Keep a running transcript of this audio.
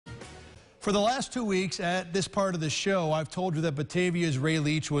For the last 2 weeks at this part of the show, I've told you that Batavia's Ray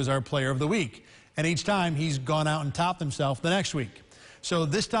Leach was our player of the week. And each time he's gone out and topped himself the next week. So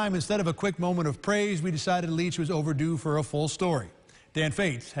this time, instead of a quick moment of praise, we decided Leach was overdue for a full story. Dan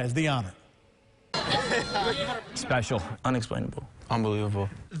Fates has the honor. Special. Unexplainable. Unbelievable.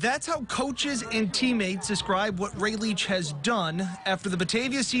 That's how coaches and teammates describe what Ray Leach has done after the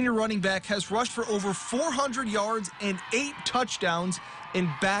Batavia senior running back has rushed for over 400 yards and 8 touchdowns in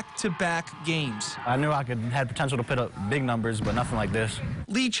back-to-back games. I knew I had potential to put up big numbers, but nothing like this.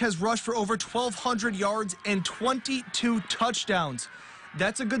 Leach has rushed for over 1,200 yards and 22 touchdowns.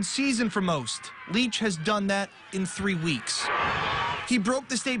 That's a good season for most. Leach has done that in 3 weeks. He broke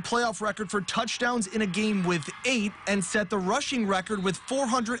the state playoff record for touchdowns in a game with 8 and set the rushing record with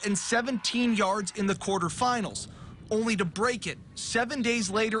 417 yards in the quarterfinals, only to break it 7 days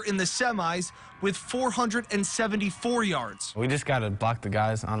later in the semis with 474 yards. We just got to block the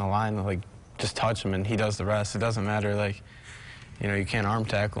guys on the line, like just touch him and he does the rest. It doesn't matter, like, you know, you can't arm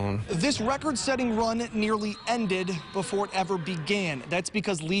tackle him. This record-setting run nearly ended before it ever began. That's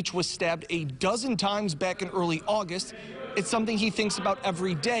because Leach was stabbed a dozen times back in early August. It's something he thinks about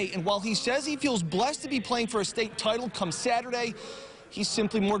every day. And while he says he feels blessed to be playing for a state title come Saturday, he's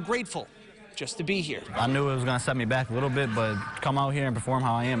simply more grateful just to be here. I knew it was going to set me back a little bit, but come out here and perform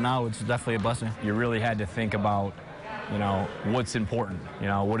how I am now, it's definitely a blessing. You really had to think about, you know, what's important, you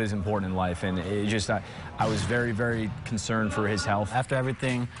know, what is important in life. And it just, I was very, very concerned for his health. After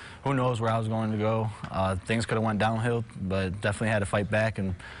everything, who knows where I was going to go. Things could have went downhill, but definitely had to fight back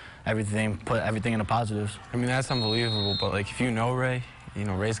and put everything in the positives. I mean, that's unbelievable, but like if you know Ray, you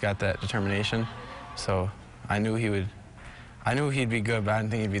know, Ray's got that determination. So I knew he'd be good, but I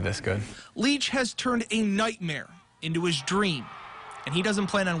didn't think he'd be this good. Leach has turned a nightmare into his dream, and he doesn't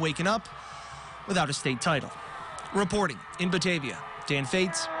plan on waking up without a state title. Reporting in Batavia, Dan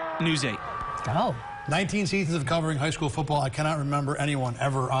Fates, News 8. Go. 19 seasons of covering high school football. I cannot remember anyone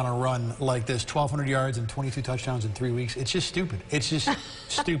ever on a run like this. 1,200 yards and 22 touchdowns in 3 weeks. It's just stupid. It's just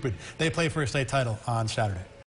stupid. They play for a state title on Saturday.